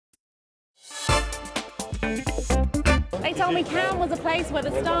told me Cannes was a place where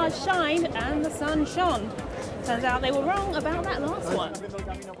the stars shined and the sun shone. Turns out they were wrong about that last one.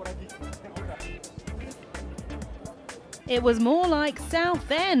 It was more like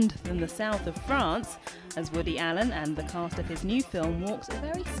Southend than the south of France, as Woody Allen and the cast of his new film walks a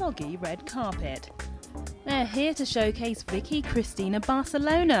very soggy red carpet. They're here to showcase Vicky Cristina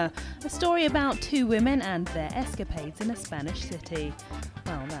Barcelona, a story about two women and their escapades in a Spanish city.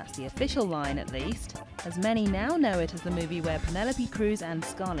 Well, that's the official line at least, as many now know it as the movie where Penelope Cruz and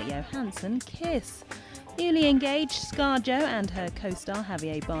Scarlett Johansson kiss. Newly engaged, ScarJo and her co-star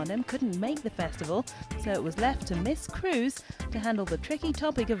Javier Bardem couldn't make the festival, so it was left to Miss Cruz to handle the tricky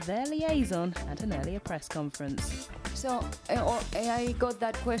topic of their liaison at an earlier press conference. So I got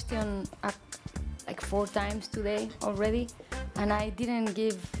that question like 4 times today already, and I didn't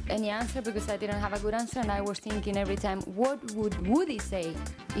give any answer because I didn't have a good answer, and I was thinking every time, what would Woody say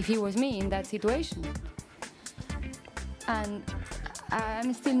if he was me in that situation? And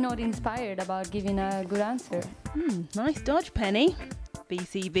I'm still not inspired about giving a good answer. Nice dodge, Penny.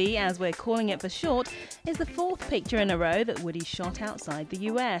 BCB, as we're calling it for short, is the 4th picture in a row that Woody shot outside the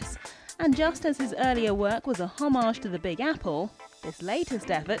US. And just as his earlier work was a homage to the Big Apple, this latest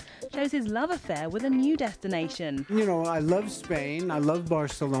effort shows his love affair with a new destination. You know, I love Spain, I love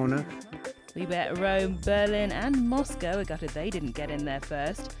Barcelona. We bet Rome, Berlin and Moscow are gutted they didn't get in there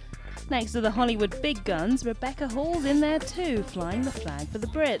first. Next to the Hollywood big guns, Rebecca Hall's in there too, flying the flag for the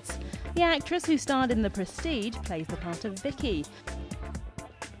Brits. The actress who starred in The Prestige plays the part of Vicky.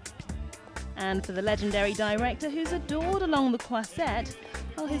 And for the legendary director who's adored along the Croisette,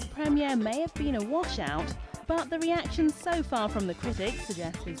 well, his premiere may have been a washout, but the reactions so far from the critics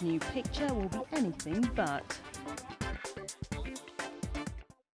suggest his new picture will be anything but.